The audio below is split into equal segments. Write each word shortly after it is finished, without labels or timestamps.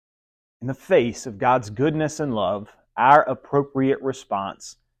In the face of God's goodness and love, our appropriate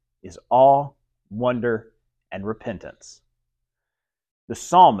response is awe, wonder, and repentance. The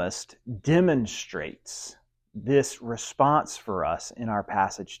psalmist demonstrates this response for us in our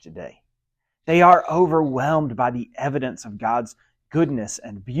passage today. They are overwhelmed by the evidence of God's goodness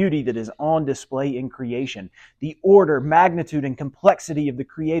and beauty that is on display in creation. The order, magnitude, and complexity of the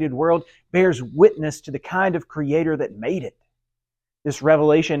created world bears witness to the kind of creator that made it. This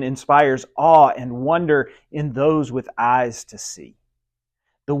revelation inspires awe and wonder in those with eyes to see.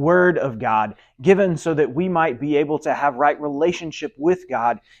 The Word of God, given so that we might be able to have right relationship with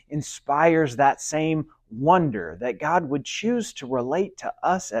God, inspires that same wonder that God would choose to relate to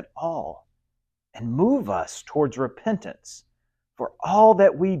us at all and move us towards repentance for all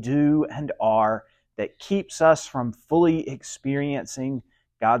that we do and are that keeps us from fully experiencing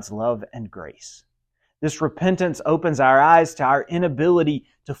God's love and grace. This repentance opens our eyes to our inability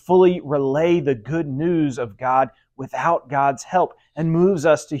to fully relay the good news of God without God's help and moves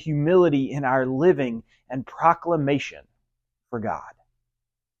us to humility in our living and proclamation for God.